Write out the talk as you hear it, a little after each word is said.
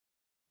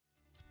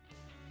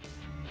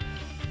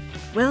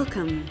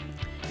Welcome.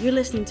 You're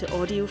listening to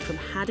audio from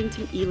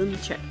Haddington Elim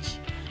Church.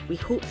 We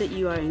hope that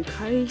you are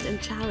encouraged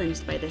and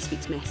challenged by this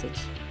week's message.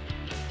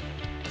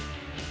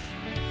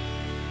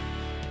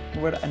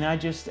 Lord, and I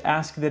just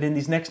ask that in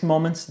these next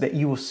moments that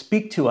you will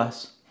speak to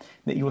us,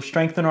 that you will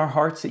strengthen our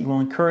hearts, that you will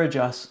encourage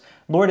us.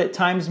 Lord, at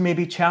times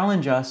maybe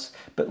challenge us,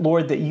 but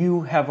Lord, that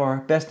you have our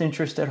best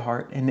interest at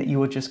heart and that you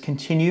will just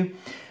continue,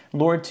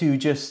 Lord, to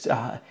just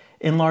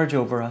enlarge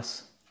over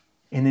us.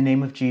 In the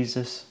name of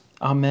Jesus,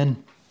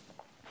 amen.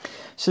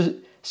 So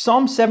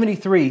Psalm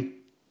 73,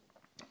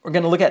 we're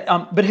going to look at,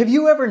 but have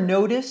you ever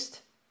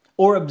noticed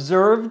or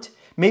observed,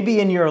 maybe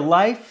in your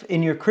life,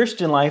 in your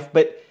Christian life,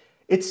 but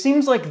it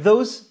seems like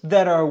those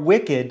that are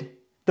wicked,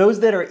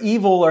 those that are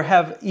evil or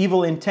have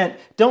evil intent,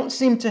 don't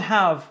seem to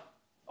have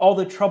all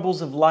the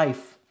troubles of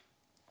life.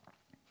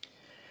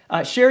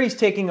 Sherry's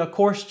taking a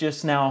course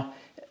just now,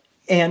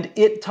 and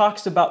it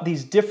talks about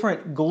these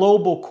different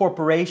global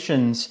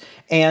corporations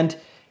and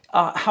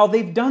how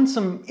they've done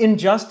some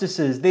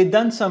injustices. They've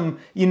done some,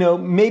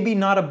 maybe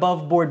not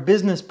above board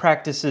business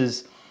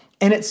practices.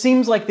 And it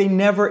seems like they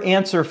never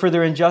answer for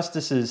their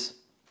injustices.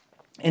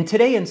 And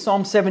today in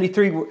Psalm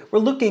 73, we're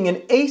looking,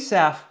 and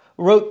Asaph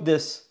wrote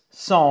this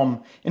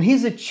psalm. And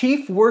he's a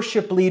chief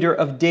worship leader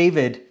of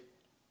David.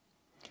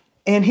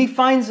 And he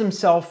finds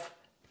himself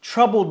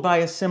troubled by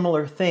a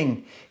similar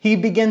thing. He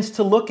begins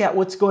to look at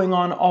what's going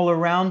on all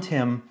around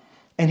him.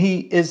 And he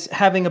is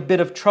having a bit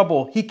of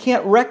trouble. He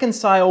can't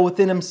reconcile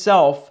within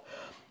himself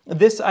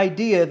this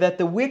idea that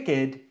the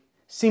wicked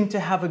seem to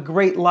have a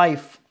great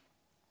life.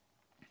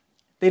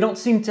 They don't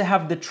seem to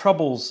have the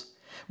troubles.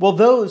 Well,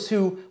 those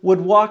who would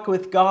walk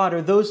with God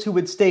or those who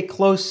would stay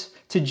close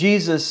to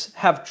Jesus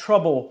have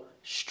trouble,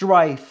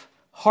 strife,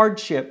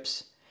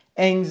 hardships,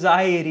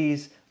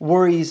 anxieties,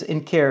 worries,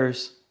 and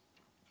cares.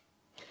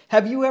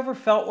 Have you ever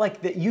felt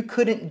like that you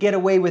couldn't get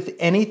away with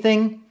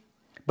anything?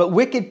 But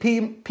wicked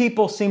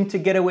people seem to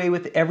get away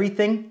with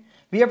everything.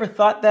 Have you ever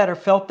thought that or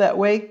felt that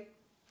way?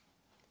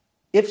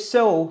 If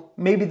so,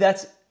 maybe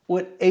that's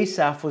what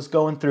Asaph was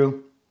going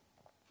through.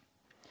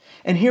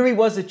 And here he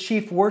was, a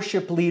chief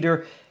worship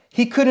leader.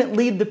 He couldn't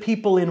lead the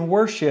people in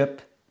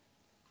worship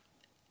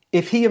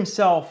if he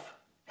himself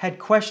had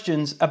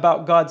questions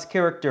about God's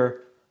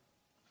character.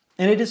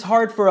 And it is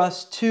hard for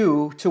us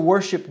too to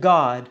worship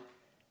God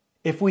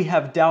if we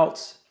have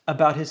doubts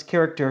about his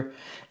character.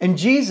 And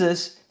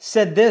Jesus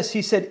said this,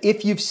 he said,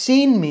 if you've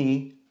seen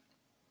me,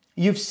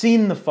 you've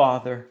seen the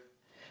Father.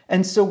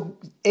 And so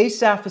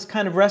Asaph is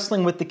kind of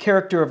wrestling with the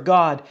character of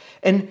God.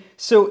 And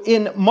so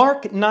in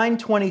Mark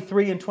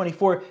 9:23 and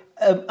 24,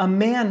 a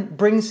man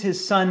brings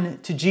his son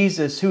to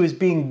Jesus who is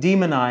being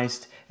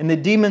demonized. And the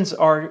demons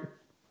are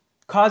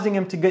causing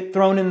him to get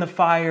thrown in the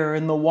fire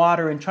and the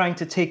water and trying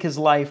to take his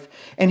life.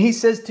 And he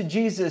says to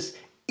Jesus,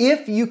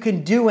 if you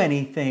can do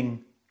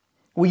anything,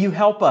 will you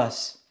help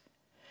us?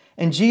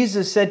 And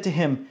Jesus said to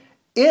him,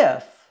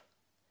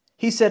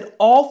 he said,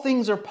 all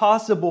things are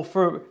possible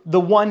for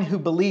the one who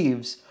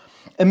believes.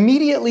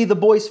 Immediately the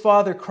boy's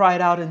father cried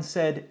out and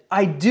said,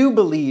 I do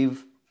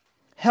believe.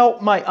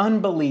 Help my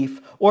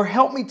unbelief, or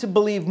help me to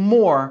believe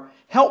more.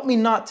 Help me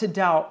not to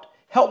doubt.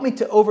 Help me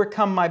to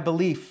overcome my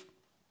belief.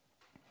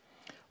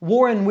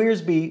 Warren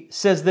Wiersbe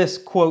says this,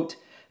 quote,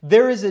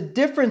 there is a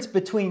difference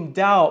between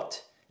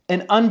doubt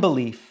and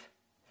unbelief.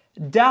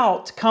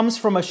 Doubt comes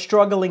from a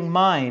struggling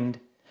mind,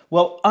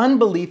 while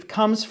unbelief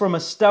comes from a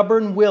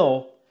stubborn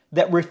will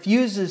that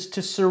refuses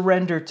to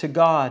surrender to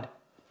God.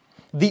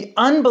 The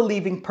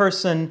unbelieving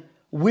person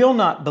will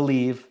not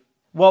believe,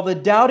 while the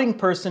doubting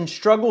person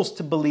struggles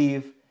to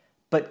believe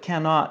but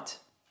cannot.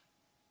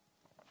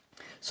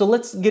 So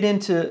let's get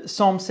into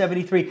Psalm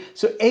 73.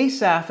 So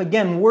Asaph,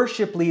 again,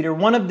 worship leader,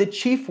 one of the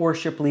chief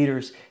worship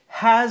leaders,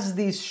 has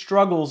these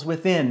struggles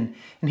within.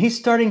 And he's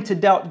starting to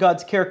doubt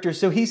God's character.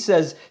 So he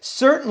says,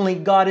 certainly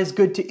God is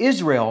good to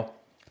Israel,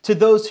 to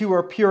those who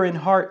are pure in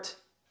heart.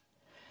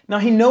 Now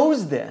he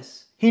knows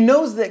this. He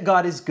knows that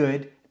God is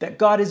good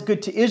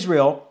to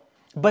Israel,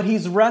 but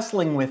he's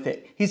wrestling with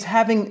it. He's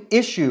having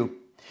issue.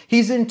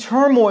 He's in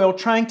turmoil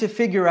trying to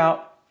figure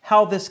out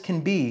how this can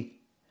be.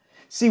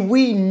 See,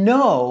 we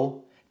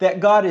know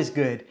that God is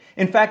good.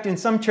 In fact, in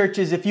some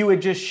churches, if you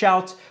would just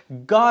shout,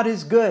 God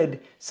is good,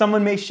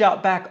 someone may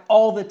shout back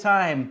all the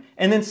time.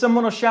 And then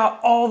someone will shout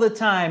all the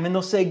time and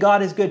they'll say,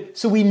 God is good.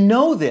 So we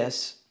know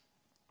this.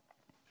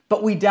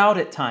 But we doubt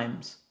at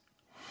times.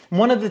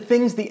 One of the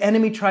things the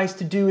enemy tries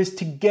to do is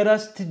to get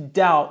us to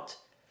doubt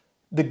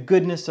the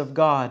goodness of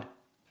God.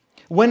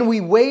 When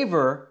we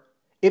waver,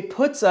 it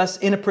puts us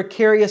in a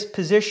precarious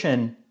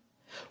position.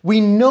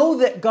 We know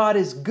that God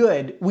is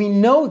good. We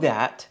know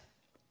that.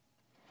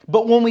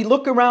 But when we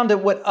look around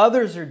at what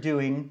others are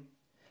doing,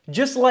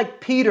 just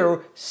like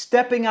Peter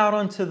stepping out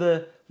onto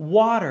the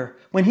water,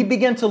 when he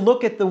began to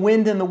look at the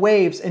wind and the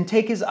waves and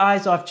take his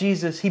eyes off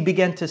Jesus, he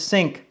began to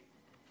sink.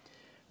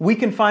 We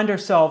can find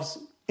ourselves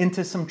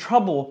into some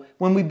trouble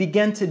when we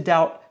begin to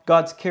doubt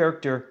God's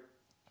character.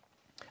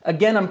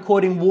 Again, I'm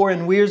quoting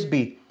Warren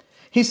Wiersbe.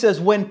 He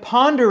says, when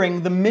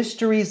pondering the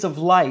mysteries of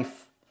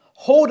life,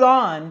 hold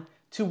on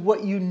to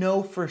what you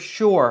know for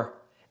sure.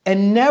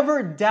 and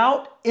never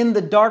doubt in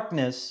the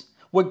darkness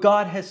what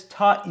God has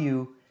taught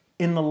you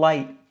in the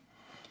light.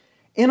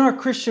 In our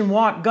Christian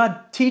walk,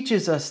 God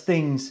teaches us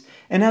things.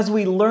 And as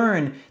we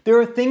learn, there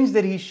are things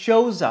that He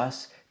shows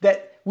us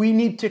that we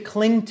need to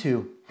cling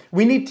to.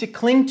 We need to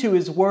cling to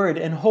His word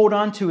and hold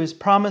on to His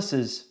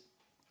promises.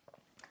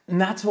 And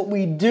that's what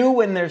we do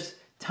when there's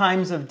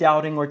times of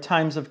doubting or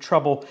times of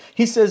trouble.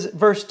 He says,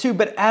 verse 2,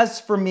 "But as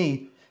for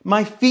me,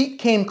 my feet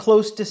came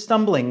close to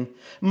stumbling.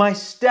 My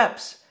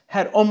steps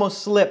had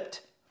almost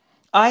slipped.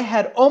 I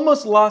had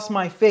almost lost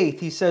my faith."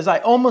 He says, "I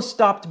almost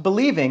stopped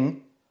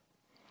believing."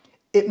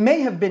 It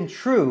may have been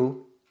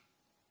true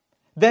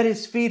that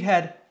his feet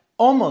had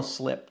almost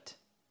slipped,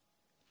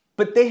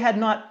 but they had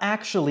not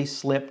actually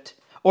slipped,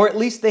 or at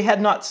least they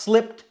had not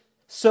slipped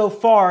so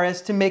far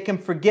as to make him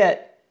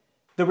forget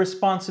the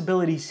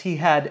responsibilities he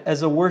had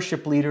as a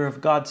worship leader of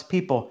God's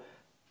people.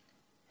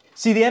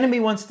 See, the enemy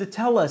wants to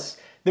tell us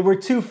that we're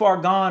too far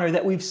gone or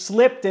that we've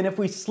slipped, and if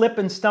we slip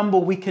and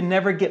stumble, we can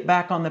never get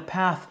back on the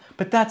path.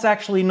 But that's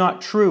actually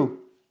not true.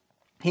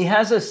 He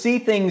has us see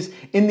things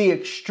in the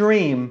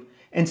extreme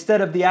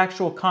instead of the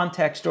actual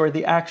context or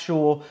the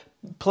actual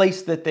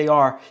place that they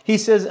are. He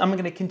says, I'm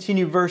going to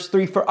continue verse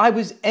 3, "For I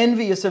was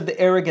envious of the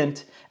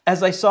arrogant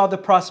as I saw the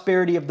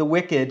prosperity of the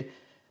wicked,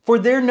 for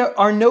there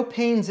are no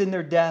pains in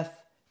their death,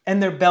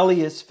 and their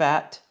belly is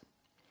fat.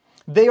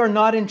 They are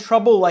not in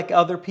trouble like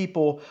other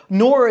people,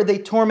 nor are they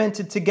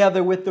tormented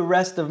together with the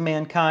rest of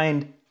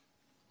mankind.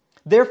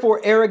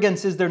 Therefore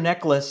arrogance is their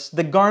necklace,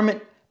 the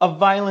garment of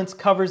violence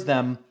covers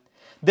them.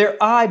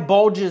 Their eye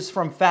bulges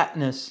from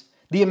fatness,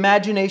 the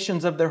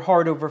imaginations of their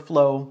heart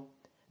overflow.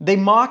 They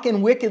mock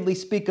and wickedly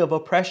speak of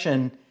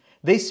oppression.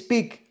 They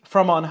speak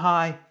from on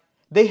high.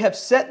 They have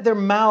set their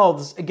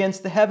mouths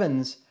against the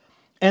heavens,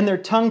 and their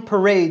tongue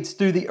parades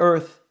through the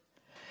earth."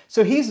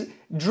 So he's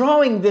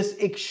drawing this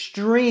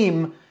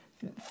extreme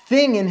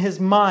thing in his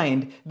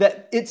mind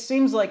that it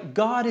seems like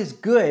God is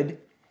good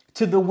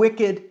to the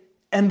wicked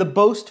and the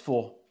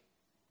boastful.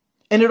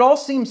 And it all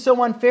seems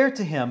so unfair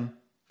to him.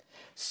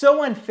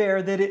 So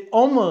unfair that it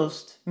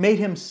almost made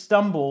him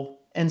stumble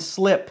and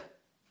slip.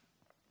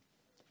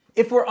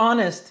 If we're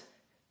honest,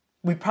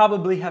 we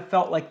probably have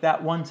felt like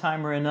that one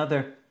time or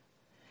another.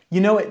 You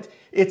know,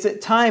 it's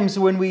at times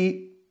when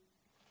we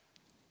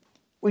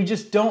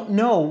just don't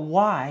know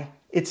why.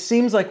 It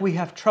seems like we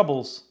have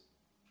troubles.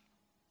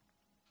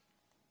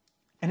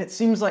 And it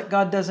seems like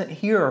God doesn't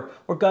hear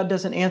or God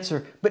doesn't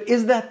answer. But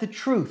is that the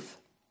truth?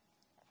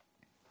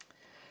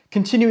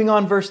 Continuing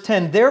on verse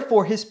 10,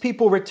 "Therefore his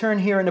people return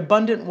here and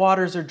abundant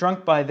waters are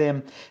drunk by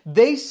them.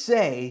 They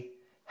say,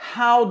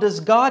 'How does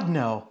God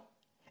know?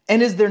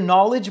 And is there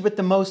knowledge with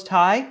the Most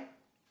High?'"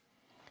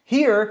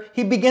 Here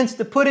he begins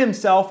to put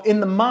himself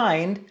in the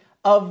mind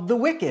of the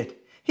wicked.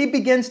 He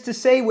begins to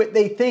say what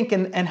they think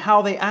and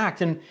how they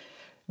act and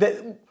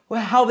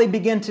how they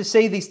begin to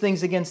say these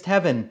things against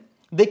heaven.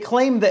 They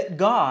claim that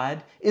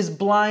God is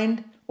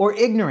blind or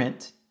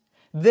ignorant.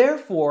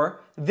 Therefore,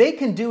 they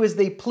can do as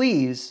they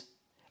please,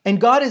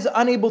 and God is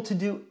unable to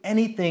do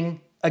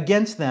anything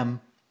against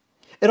them.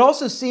 It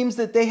also seems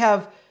that they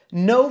have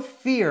no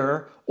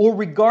fear or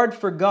regard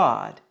for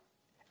God,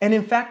 and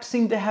in fact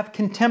seem to have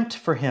contempt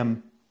for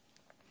Him.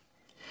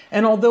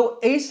 And although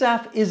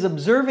Asaph is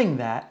observing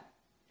that,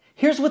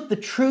 here's what the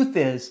truth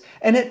is.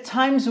 And at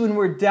times when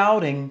we're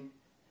doubting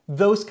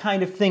those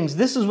kind of things,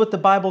 this is what the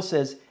Bible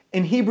says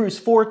in Hebrews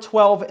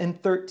 4:12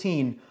 and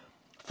 13.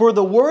 "For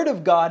the word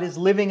of God is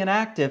living and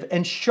active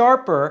and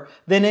sharper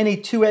than any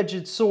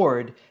two-edged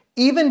sword,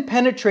 even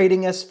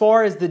penetrating as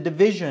far as the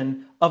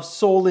division of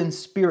soul and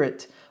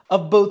spirit,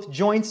 of both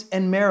joints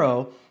and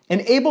marrow,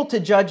 and able to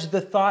judge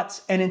the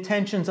thoughts and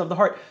intentions of the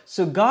heart."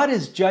 So God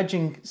is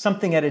judging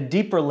something at a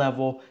deeper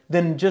level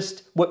than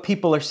just what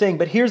people are saying.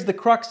 But here's the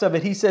crux of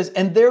it. He says,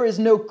 "And there is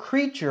no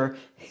creature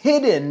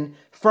hidden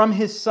from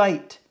His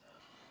sight,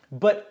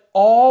 but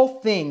all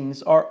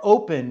things are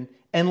open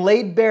and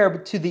laid bare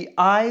to the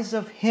eyes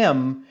of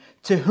Him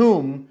to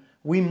whom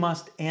we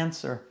must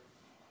answer."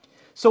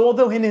 So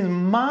although in his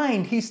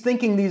mind he's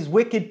thinking these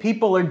wicked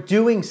people are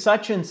doing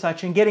such and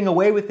such and getting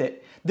away with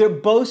it, they're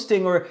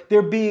boasting or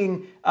they're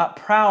being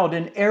proud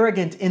and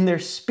arrogant in their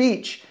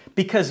speech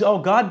because, oh,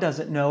 God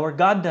doesn't know or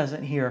God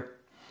doesn't hear.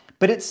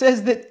 But it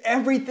says that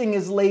everything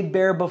is laid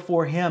bare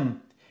before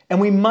Him and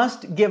we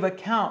must give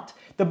account.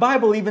 The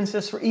Bible even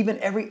says for even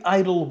every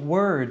idle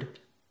word,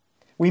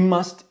 we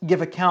must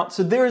give account.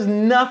 So there is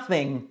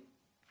nothing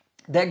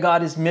that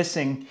God is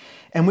missing,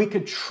 and we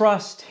could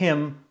trust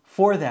Him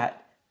for that.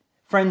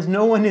 Friends,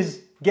 no one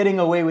is getting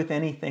away with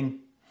anything.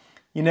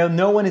 You know,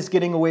 no one is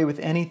getting away with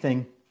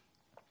anything.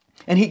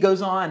 And he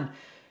goes on,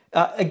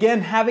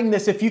 again, having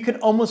this, if you can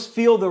almost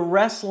feel the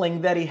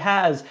wrestling that he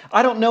has.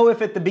 I don't know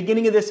if at the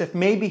beginning of this, if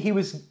maybe he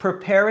was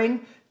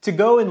preparing to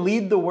go and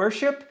lead the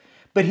worship,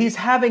 but he's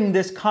having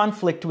this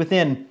conflict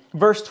within.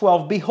 Verse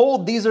 12,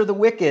 "Behold, these are the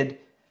wicked,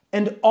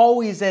 and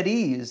always at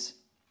ease.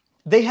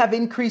 They have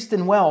increased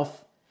in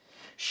wealth.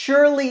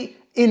 Surely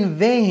in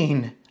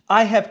vain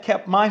I have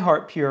kept my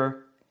heart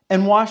pure,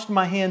 and washed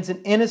my hands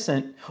in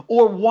innocent?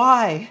 Or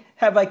why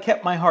have I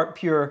kept my heart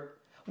pure?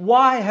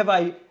 Why have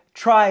I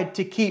tried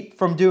to keep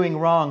from doing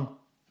wrong?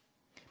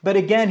 But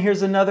again,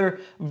 here's another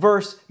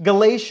verse,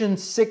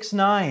 Galatians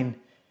 6:9.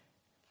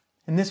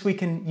 And this we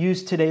can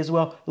use today as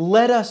well.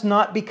 Let us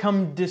not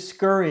become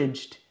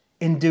discouraged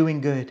in doing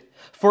good,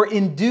 for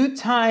in due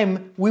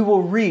time we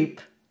will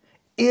reap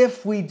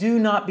if we do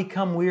not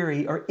become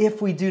weary or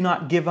if we do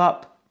not give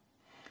up.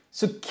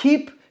 So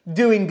keep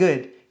doing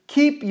good.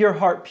 Keep your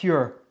heart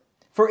pure.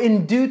 For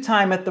in due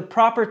time, at the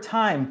proper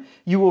time,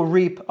 you will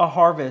reap a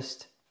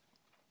harvest.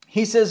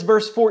 He says,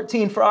 verse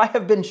 14, for I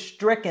have been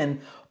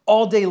stricken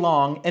all day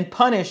long and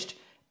punished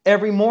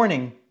every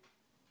morning.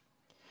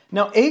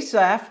 Now,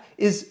 Asaph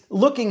is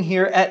looking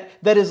here at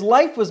that his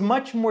life was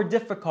much more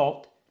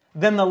difficult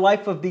than the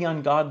life of the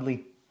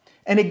ungodly.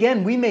 And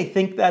again, we may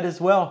think that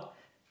as well.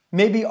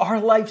 Maybe our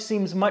life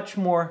seems much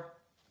more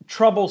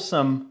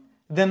troublesome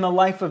than the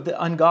life of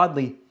the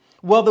ungodly.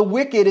 Well, the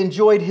wicked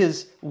enjoyed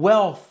his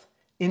wealth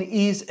in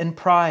ease and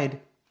pride.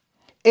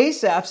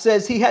 Asaph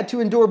says he had to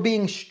endure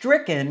being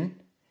stricken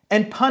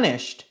and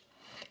punished,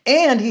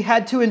 and he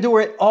had to endure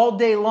it all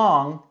day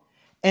long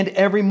and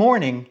every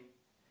morning.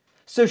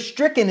 So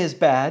stricken is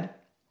bad,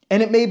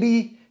 and it may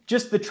be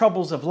just the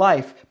troubles of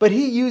life, but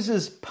he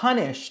uses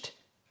punished.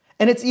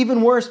 And it's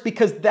even worse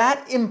because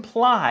that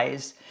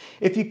implies,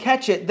 if you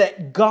catch it,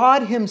 that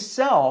God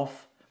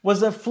himself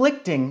was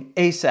afflicting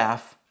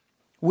Asaph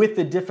with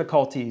the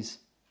difficulties.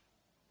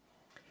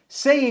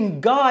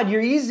 Saying, God,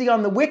 you're easy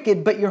on the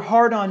wicked, but you're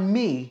hard on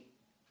me.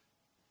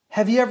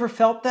 Have you ever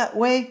felt that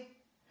way?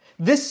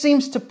 This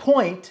seems to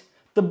point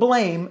the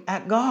blame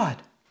at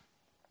God.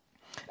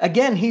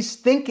 Again, he's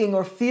thinking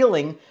or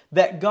feeling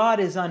that God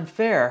is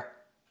unfair.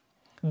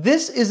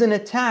 This is an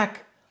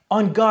attack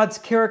on God's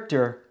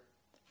character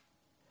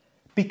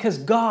because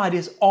God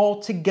is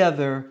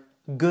altogether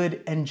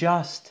good and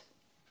just.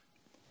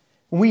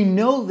 We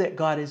know that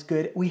God is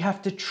good. We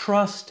have to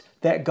trust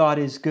that God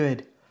is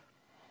good.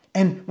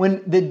 And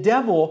when the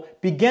devil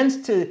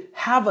begins to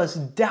have us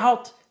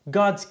doubt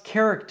God's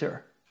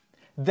character,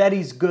 that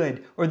he's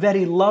good or that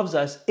he loves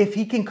us, if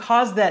he can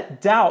cause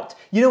that doubt,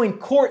 in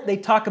court they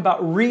talk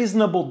about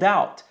reasonable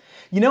doubt.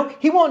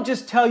 He won't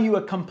just tell you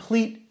a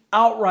complete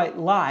outright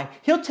lie.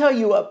 He'll tell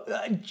you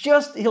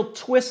he'll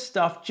twist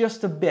stuff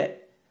just a bit.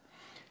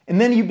 And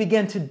then you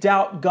begin to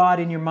doubt God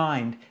in your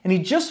mind. And he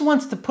just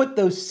wants to put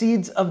those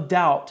seeds of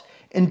doubt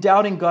in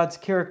doubting God's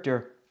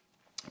character.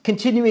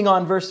 Continuing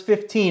on, verse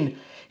 15,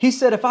 he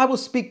said, if I will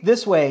speak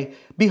this way,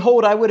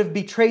 behold, I would have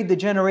betrayed the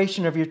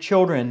generation of your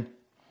children.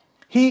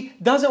 He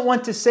doesn't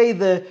want to say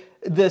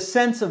the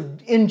sense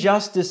of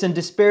injustice and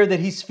despair that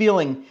he's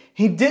feeling.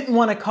 He didn't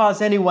want to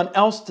cause anyone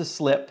else to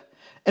slip.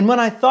 And when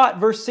I thought,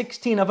 verse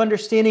 16, of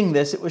understanding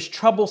this, it was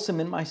troublesome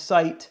in my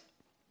sight.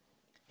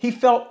 He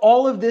felt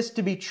all of this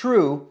to be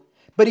true,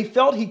 but he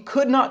felt he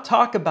could not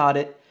talk about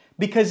it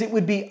because it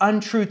would be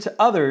untrue to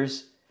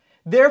others.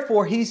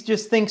 Therefore, he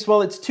just thinks,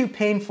 well, it's too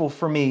painful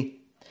for me.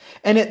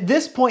 And at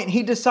this point,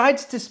 he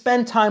decides to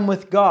spend time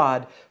with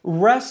God,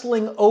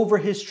 wrestling over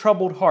his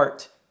troubled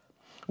heart.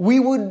 We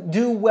would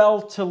do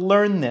well to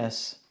learn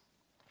this.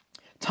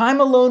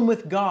 Time alone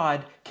with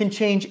God can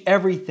change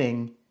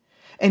everything.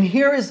 And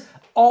here is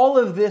all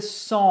of this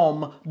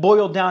psalm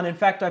boiled down. In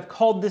fact, I've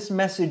called this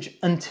message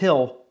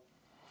Until.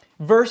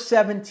 Verse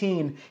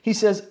 17, he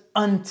says,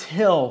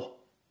 until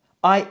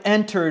I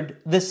entered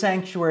the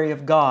sanctuary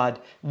of God.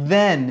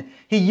 Then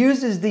he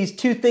uses these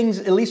two things,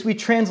 at least we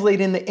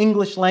translate in the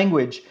English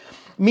language,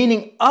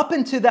 meaning up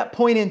until that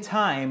point in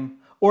time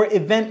or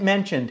event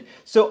mentioned.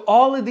 So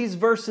all of these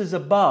verses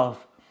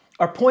above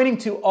are pointing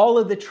to all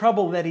of the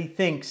trouble that he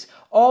thinks,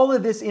 all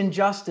of this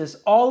injustice,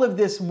 all of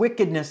this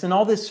wickedness, and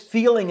all this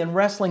feeling and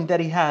wrestling that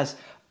he has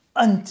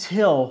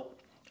until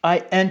I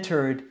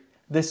entered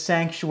the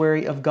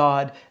sanctuary of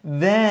God.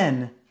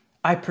 Then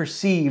I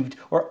perceived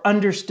or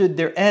understood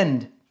their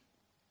end.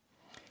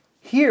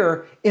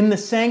 Here in the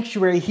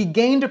sanctuary, he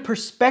gained a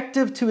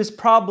perspective to his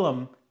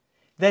problem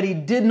that he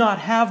did not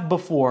have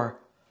before.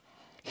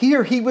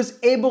 Here he was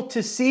able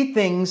to see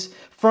things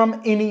from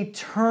an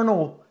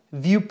eternal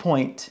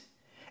viewpoint.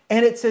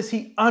 And it says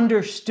he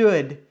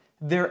understood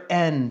their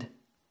end.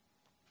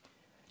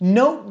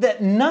 Note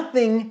that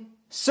nothing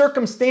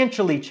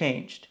circumstantially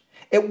changed.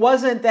 It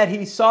wasn't that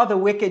he saw the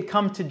wicked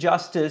come to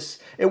justice.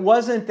 It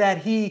wasn't that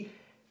he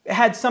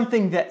had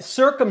something that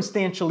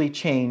circumstantially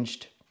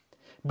changed,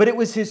 but it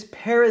was his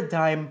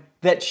paradigm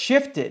that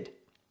shifted.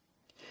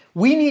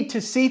 We need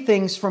to see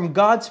things from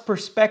God's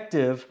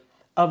perspective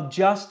of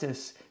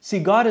justice. See,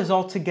 God is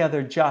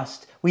altogether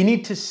just. We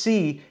need to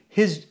see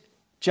his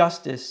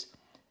justice,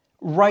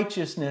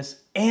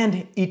 righteousness,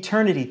 and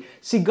eternity.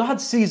 See, God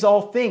sees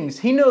all things.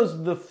 He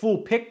knows the full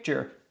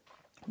picture.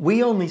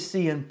 We only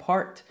see in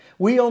part.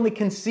 We only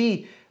can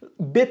see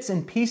bits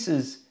and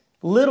pieces,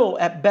 little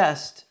at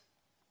best.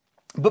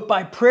 But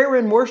by prayer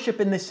and worship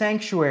in the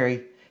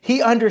sanctuary,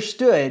 he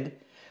understood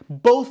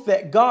both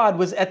that God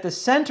was at the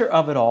center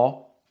of it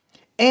all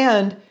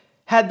and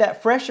had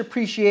that fresh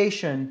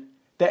appreciation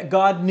that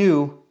God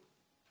knew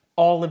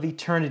all of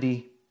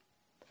eternity.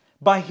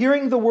 By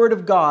hearing the word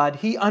of God,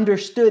 he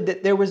understood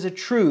that there was a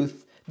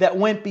truth that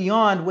went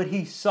beyond what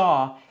he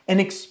saw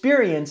and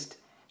experienced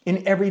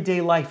in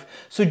everyday life.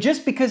 So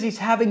just because he's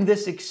having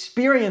this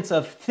experience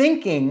of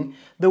thinking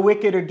the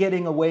wicked are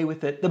getting away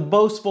with it, the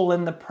boastful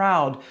and the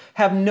proud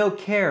have no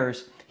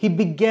cares, he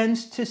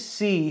begins to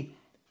see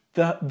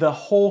the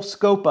whole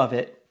scope of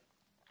it.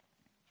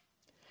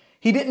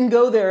 He didn't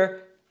go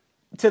there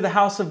to the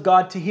house of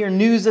God to hear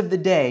news of the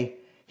day.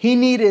 He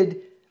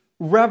needed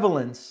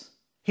relevance.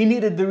 He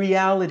needed the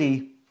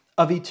reality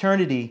of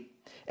eternity.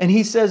 And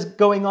he says,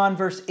 going on,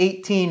 verse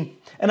 18,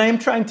 and I am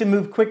trying to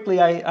move quickly.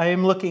 I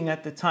am looking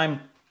at the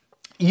time.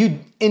 You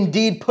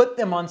indeed put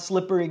them on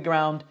slippery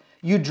ground.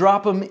 You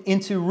drop them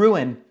into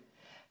ruin.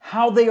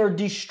 How they are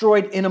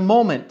destroyed in a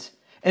moment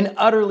and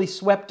utterly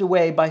swept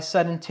away by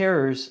sudden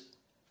terrors.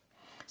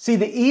 See,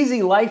 the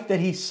easy life that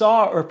he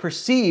saw or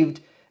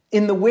perceived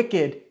in the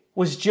wicked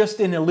was just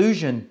an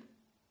illusion.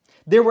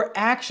 They were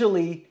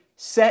actually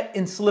set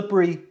in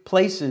slippery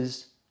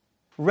places,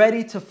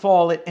 ready to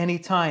fall at any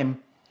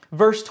time.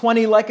 Verse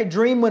 20, like a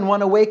dream when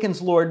one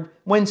awakens, Lord,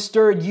 when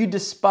stirred, you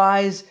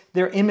despise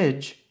their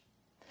image.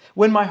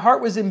 When my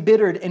heart was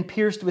embittered and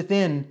pierced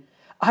within,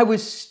 I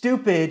was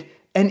stupid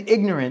and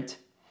ignorant,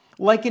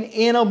 like an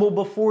animal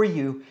before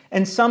you,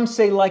 and some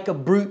say like a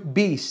brute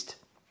beast.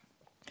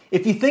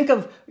 If you think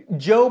of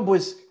Job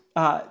was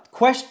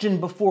questioned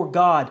before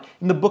God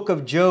in the book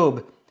of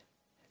Job,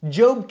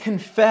 Job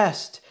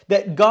confessed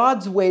that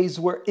God's ways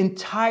were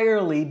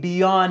entirely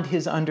beyond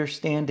his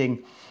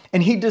understanding,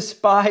 and he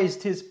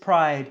despised his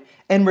pride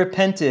and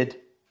repented.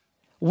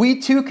 We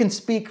too can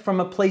speak from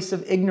a place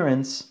of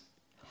ignorance.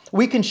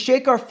 We can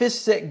shake our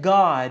fists at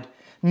God,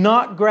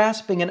 not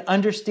grasping an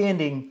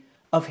understanding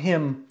of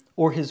him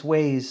or his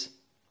ways.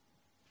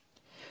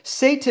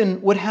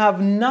 Satan would have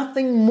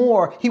nothing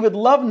more, he would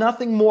love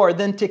nothing more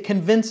than to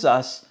convince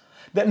us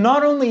that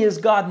not only is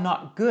God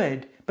not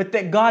good, but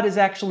that God is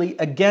actually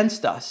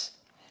against us.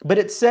 But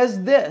it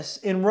says this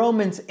in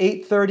Romans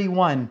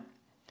 8:31,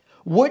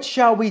 what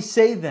shall we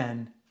say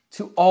then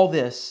to all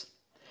this?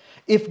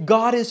 If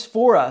God is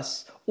for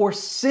us, or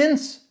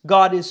since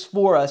God is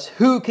for us,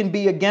 who can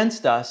be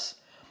against us?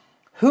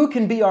 Who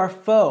can be our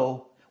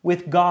foe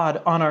with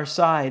God on our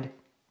side?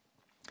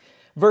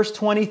 Verse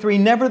 23,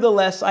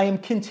 nevertheless, I am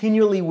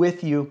continually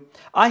with you.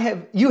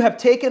 You have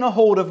taken a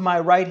hold of my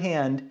right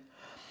hand.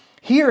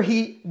 Here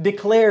he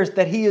declares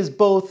that he is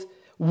both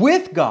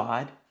with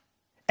God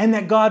and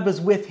that God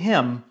was with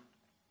him.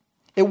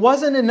 It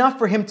wasn't enough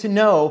for him to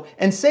know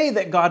and say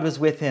that God was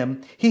with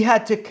him. He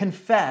had to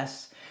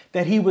confess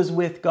that he was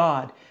with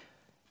God.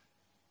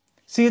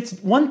 See, it's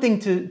one thing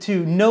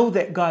to know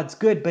that God's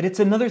good, but it's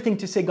another thing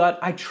to say, God,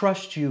 I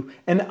trust you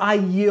and I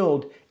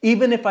yield.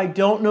 Even if I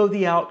don't know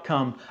the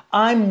outcome,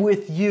 I'm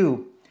with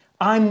you.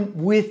 I'm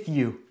with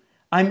you.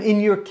 I'm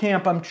in your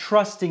camp. I'm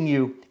trusting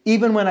you,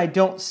 even when I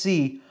don't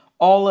see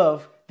all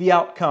of the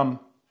outcome.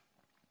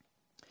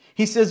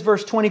 He says,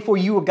 verse 24,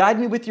 you will guide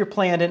me with your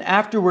plan and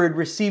afterward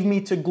receive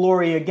me to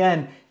glory.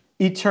 Again,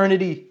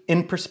 eternity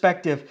in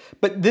perspective.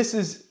 But this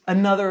is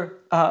another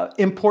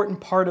important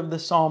part of the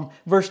psalm.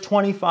 Verse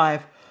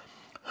 25,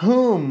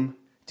 whom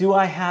do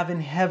I have in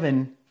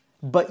heaven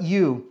but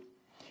you?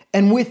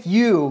 And with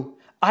you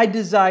I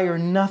desire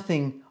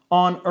nothing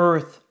on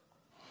earth.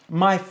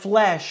 My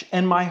flesh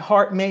and my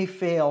heart may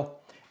fail.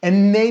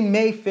 And they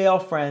may fail,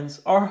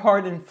 friends. Our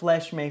heart and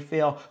flesh may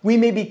fail. We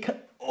may be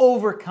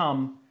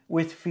overcome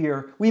with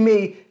fear. We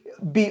may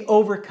be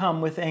overcome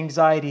with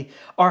anxiety.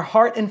 Our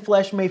heart and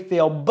flesh may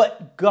fail,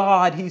 but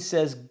God, he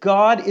says,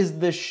 God is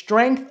the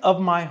strength of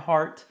my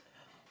heart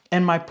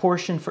and my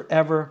portion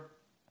forever.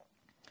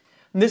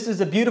 And this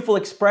is a beautiful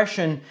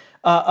expression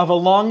of a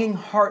longing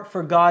heart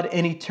for God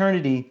and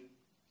eternity.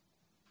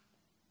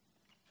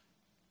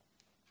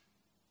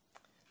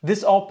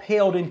 This all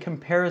paled in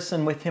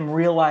comparison with him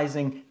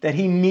realizing that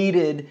he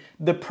needed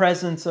the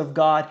presence of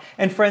God.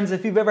 And friends,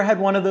 if you've ever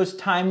had one of those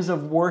times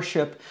of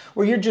worship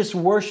where you're just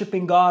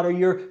worshiping God or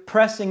you're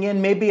pressing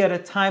in maybe at a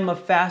time of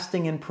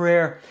fasting and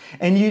prayer,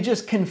 and you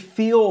just can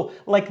feel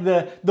like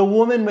the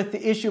woman with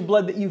the issue of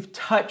blood that you've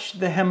touched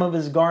the hem of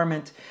his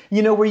garment,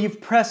 you know, where you've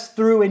pressed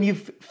through and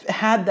you've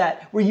had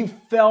that, where you've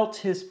felt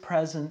his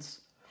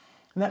presence.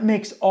 And that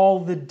makes all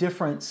the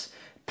difference.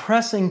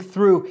 Pressing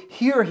through.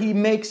 Here he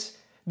makes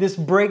this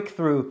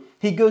breakthrough.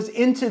 He goes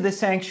into the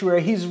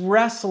sanctuary. He's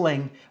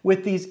wrestling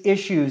with these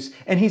issues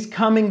and he's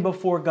coming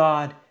before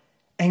God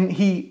and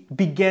he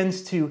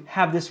begins to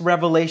have this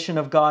revelation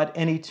of God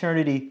and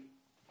eternity.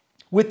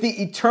 With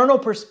the eternal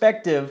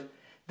perspective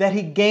that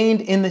he gained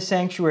in the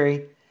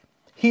sanctuary,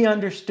 he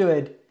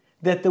understood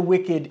that the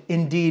wicked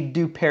indeed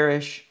do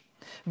perish.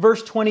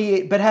 Verse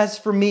 28, but as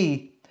for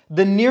me,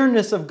 the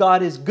nearness of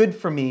God is good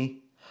for me.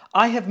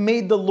 I have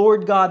made the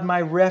Lord God my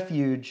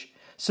refuge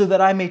so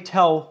that I may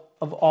tell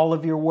of all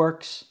of your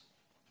works.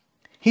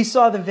 He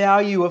saw the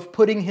value of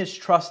putting his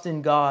trust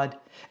in God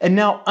and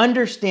now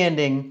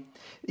understanding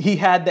he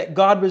had that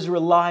God was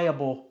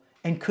reliable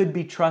and could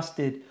be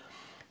trusted.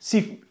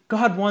 See,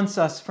 God wants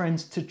us,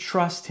 friends, to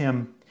trust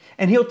him.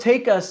 And He'll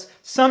take us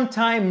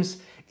sometimes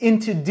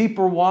into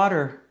deeper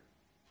water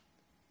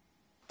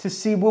to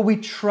see, will we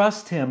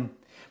trust Him?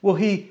 Will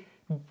He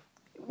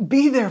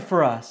be there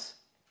for us?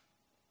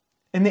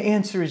 And the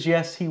answer is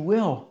yes, He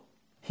will.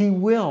 He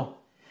will.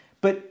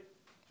 But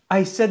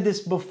I said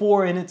this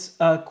before, and it's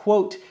a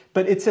quote,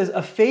 but it says,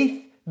 a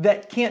faith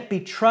that can't be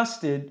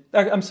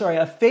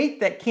a faith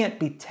that can't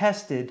be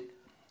tested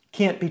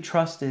can't be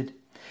trusted.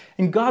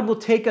 And God will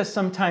take us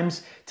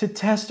sometimes to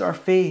test our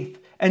faith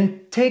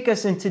and take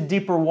us into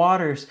deeper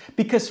waters.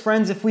 Because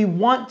friends, if we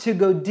want to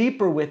go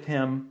deeper with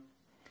Him,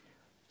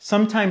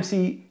 sometimes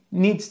He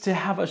needs to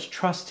have us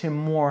trust Him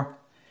more,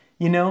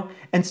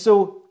 And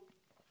so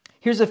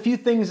here's a few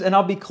things, and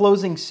I'll be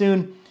closing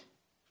soon,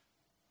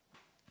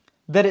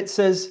 that it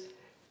says,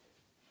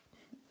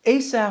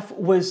 Asaph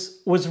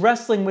was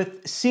wrestling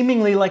with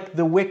seemingly like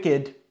the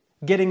wicked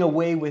getting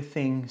away with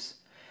things.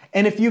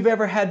 And if you've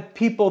ever had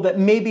people that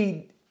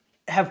maybe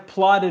have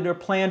plotted or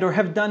planned or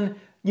have done,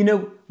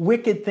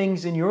 wicked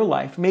things in your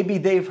life, maybe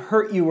they've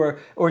hurt you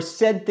or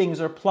said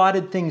things or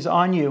plotted things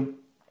on you,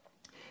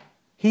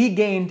 he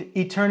gained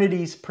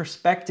eternity's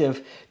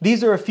perspective.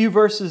 These are a few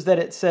verses that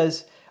it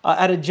says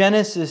out of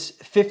Genesis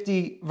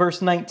 50,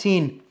 verse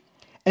 19.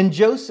 And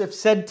Joseph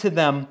said to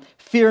them,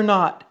 "Fear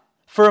not,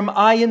 for am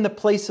I in the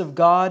place of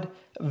God?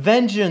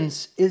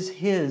 Vengeance is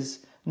His,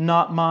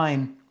 not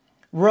mine."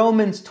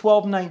 Romans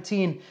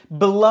 12:19,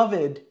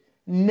 "Beloved,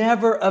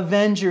 never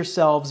avenge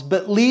yourselves,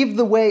 but leave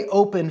the way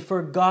open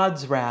for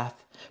God's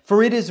wrath.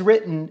 For it is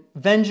written,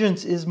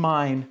 vengeance is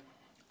mine.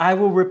 I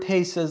will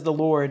repay, says the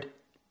Lord."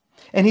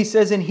 And he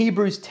says in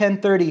Hebrews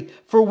 10:30,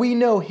 "For we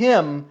know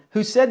Him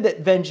who said that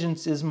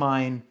vengeance is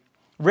mine.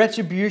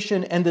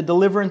 Retribution and the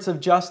deliverance of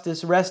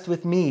justice rest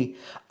with me.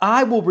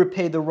 I will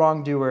repay the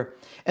wrongdoer.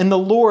 And the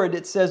Lord,"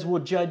 it says, "will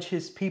judge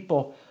His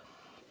people."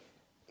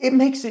 It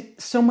makes it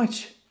so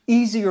much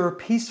easier or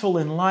peaceful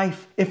in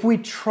life if we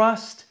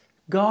trust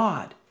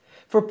God.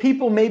 For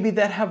people maybe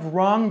that have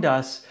wronged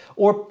us,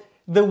 or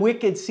the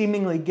wicked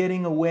seemingly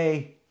getting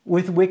away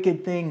with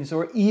wicked things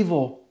or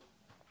evil,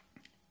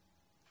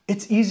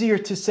 it's easier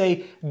to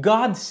say,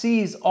 God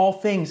sees all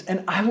things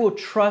and I will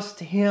trust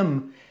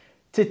Him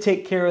to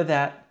take care of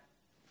that.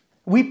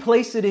 We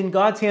place it in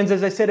God's hands,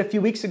 as I said a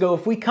few weeks ago,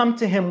 if we come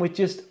to Him with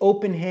just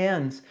open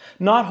hands,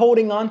 not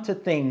holding on to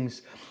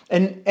things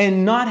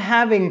and not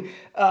having,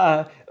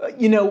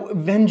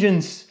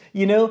 vengeance.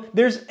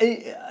 There's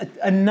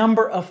a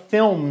number of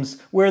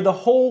films where the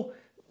whole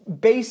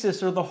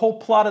basis or the whole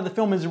plot of the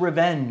film is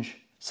revenge.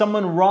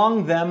 Someone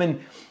wronged them and,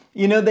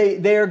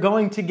 they are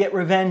going to get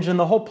revenge. And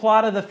the whole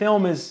plot of the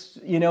film is,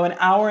 an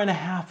hour and a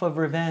half of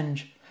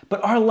revenge.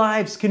 But our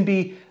lives can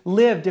be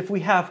lived if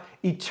we have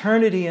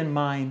eternity in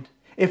mind.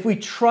 If we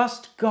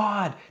trust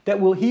God that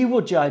He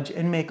will judge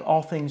and make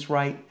all things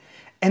right.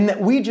 And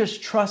that we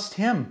just trust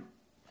Him.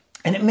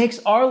 And it makes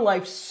our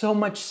life so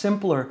much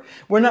simpler.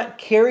 We're not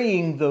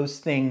carrying those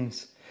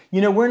things.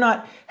 We're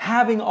not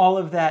having all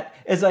of that,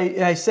 as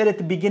I said at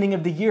the beginning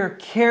of the year,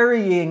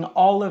 carrying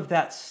all of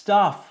that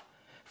stuff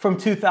from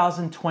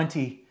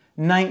 2020,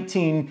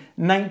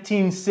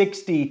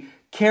 1960,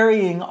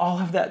 carrying all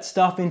of that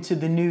stuff into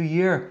the new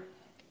year.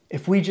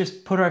 If we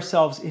just put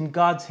ourselves in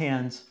God's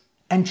hands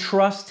and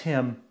trust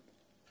Him,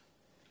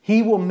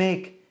 He will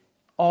make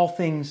all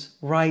things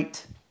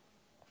right.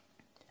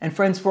 And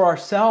friends, for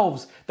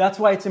ourselves, that's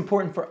why it's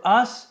important for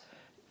us,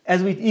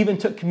 as we even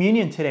took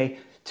communion today,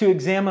 to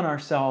examine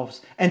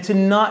ourselves and to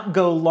not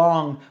go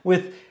long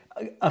with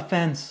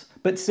offense,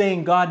 but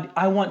saying, God,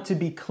 I want to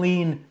be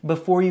clean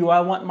before You.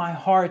 I want my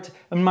heart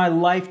and my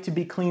life to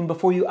be clean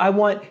before You. I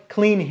want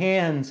clean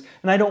hands,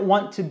 and I don't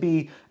want to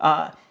be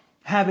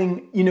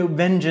having,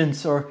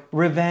 vengeance or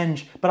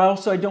revenge, but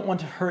I don't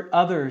want to hurt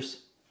others.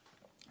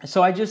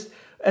 So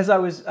as I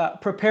was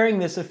preparing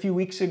this a few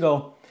weeks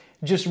ago,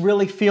 just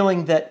really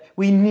feeling that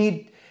we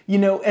need,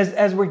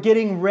 as we're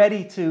getting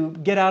ready to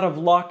get out of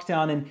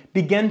lockdown and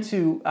begin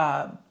to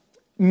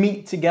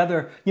meet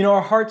together,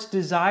 our heart's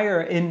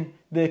desire in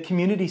the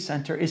community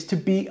center is to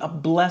be a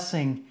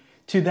blessing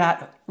to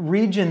that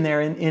region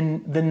there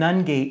in the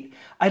Nungate.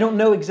 I don't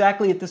know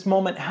exactly at this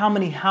moment how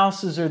many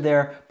houses are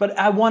there, but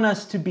I want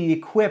us to be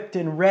equipped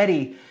and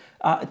ready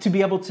to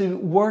be able to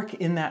work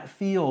in that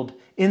field,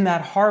 in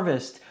that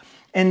harvest.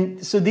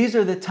 And so these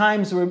are the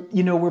times where,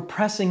 we're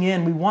pressing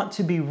in. We want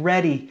to be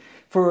ready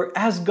for,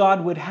 as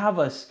God would have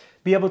us,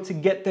 be able to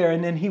get there,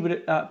 and then He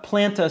would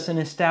plant us and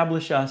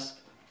establish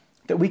us,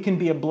 that we can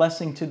be a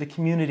blessing to the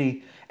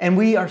community. And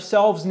we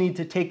ourselves need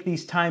to take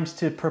these times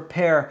to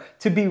prepare,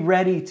 to be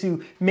ready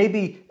to,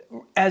 maybe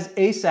as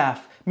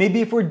Asaph,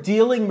 maybe if we're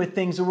dealing with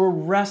things or we're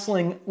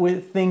wrestling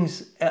with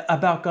things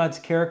about God's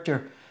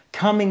character,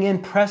 coming in,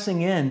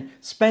 pressing in,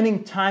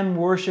 spending time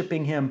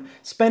worshiping Him,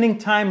 spending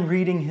time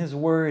reading His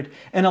Word,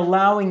 and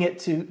allowing it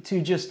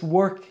to just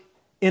work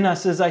in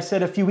us. As I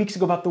said a few weeks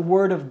ago about the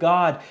Word of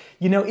God,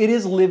 it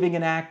is living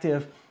and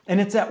active,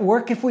 and it's at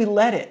work if we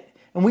let it.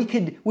 And we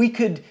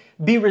could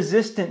be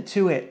resistant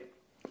to it.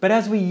 But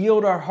as we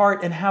yield our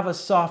heart and have a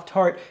soft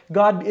heart,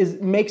 God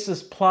makes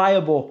us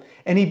pliable,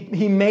 and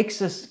He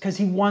makes us because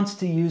He wants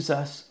to use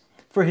us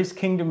for His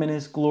kingdom and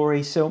His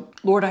glory. So,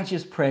 Lord, I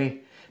just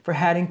pray for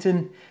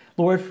Haddington,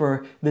 Lord,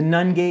 for the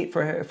Nun Gate,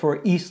 for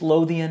East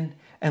Lothian,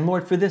 and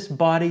Lord, for this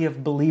body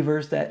of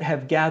believers that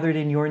have gathered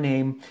in your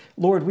name.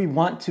 Lord, we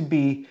want to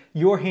be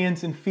your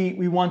hands and feet.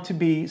 We want to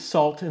be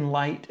salt and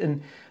light.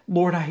 And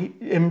Lord, I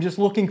am just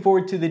looking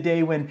forward to the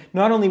day when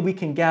not only we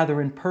can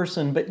gather in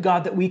person, but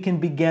God, that we can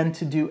begin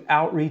to do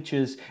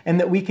outreaches and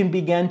that we can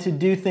begin to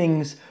do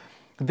things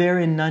there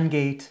in Nun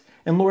Gate.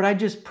 And Lord, I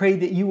just pray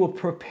that you will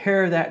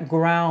prepare that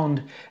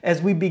ground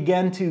as we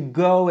begin to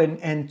go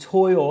and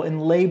toil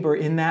and labor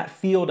in that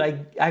field.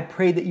 I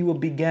pray that you will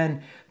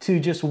begin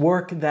to just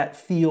work that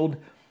field.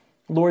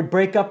 Lord,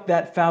 break up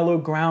that fallow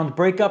ground,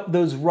 break up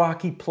those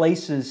rocky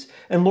places.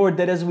 And Lord,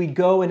 that as we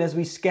go and as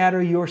we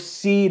scatter your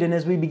seed and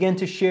as we begin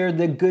to share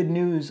the good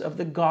news of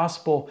the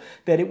gospel,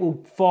 that it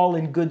will fall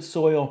in good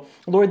soil.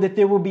 Lord, that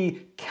there will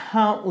be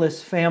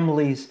countless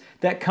families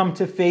that come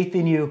to faith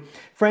in you.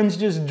 Friends,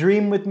 just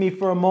dream with me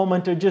for a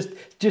moment, or just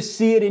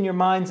see it in your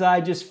mind's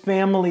eye, just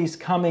families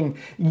coming,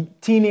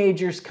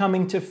 teenagers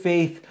coming to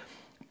faith,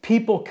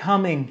 people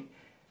coming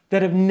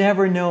that have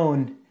never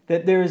known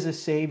that there is a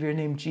Savior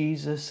named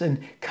Jesus, and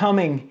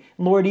coming,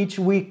 Lord, each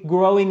week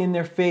growing in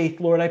their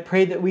faith. Lord, I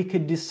pray that we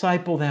could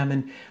disciple them,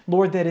 and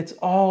Lord, that it's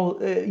all,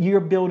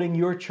 you're building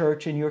your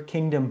church and your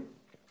kingdom.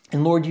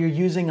 And Lord, you're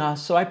using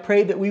us. So I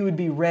pray that we would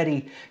be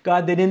ready,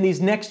 God, that in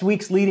these next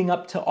weeks leading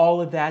up to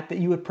all of that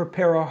you would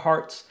prepare our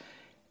hearts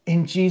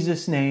in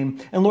Jesus' name.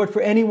 And Lord,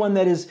 for anyone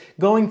that is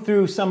going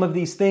through some of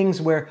these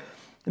things where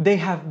they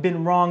have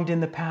been wronged in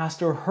the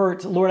past or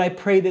hurt, Lord, I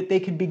pray that they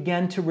could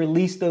begin to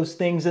release those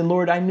things. And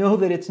Lord, I know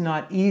that it's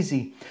not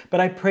easy, but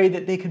I pray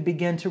that they could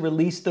begin to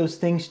release those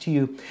things to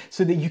you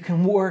so that you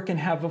can work and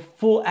have a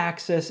full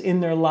access in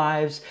their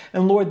lives.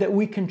 And Lord, that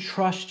we can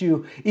trust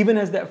you, even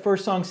as that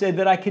first song said,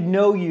 that I could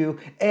know you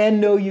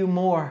and know you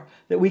more,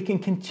 that we can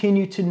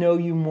continue to know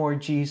you more,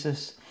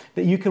 Jesus,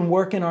 that you can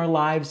work in our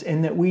lives,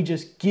 and that we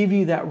just give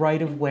you that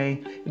right of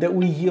way, that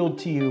we yield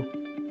to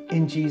you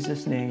in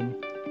Jesus' name.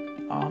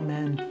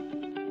 Amen.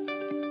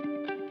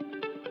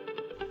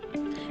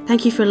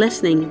 Thank you for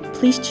listening.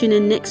 Please tune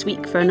in next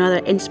week for another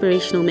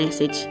inspirational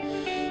message.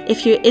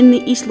 If you're in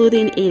the East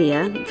Lothian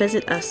area,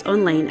 visit us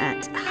online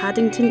at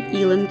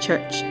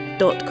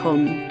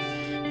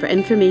haddingtonelamchurch.com for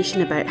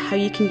information about how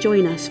you can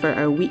join us for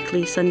our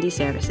weekly Sunday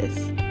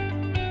services.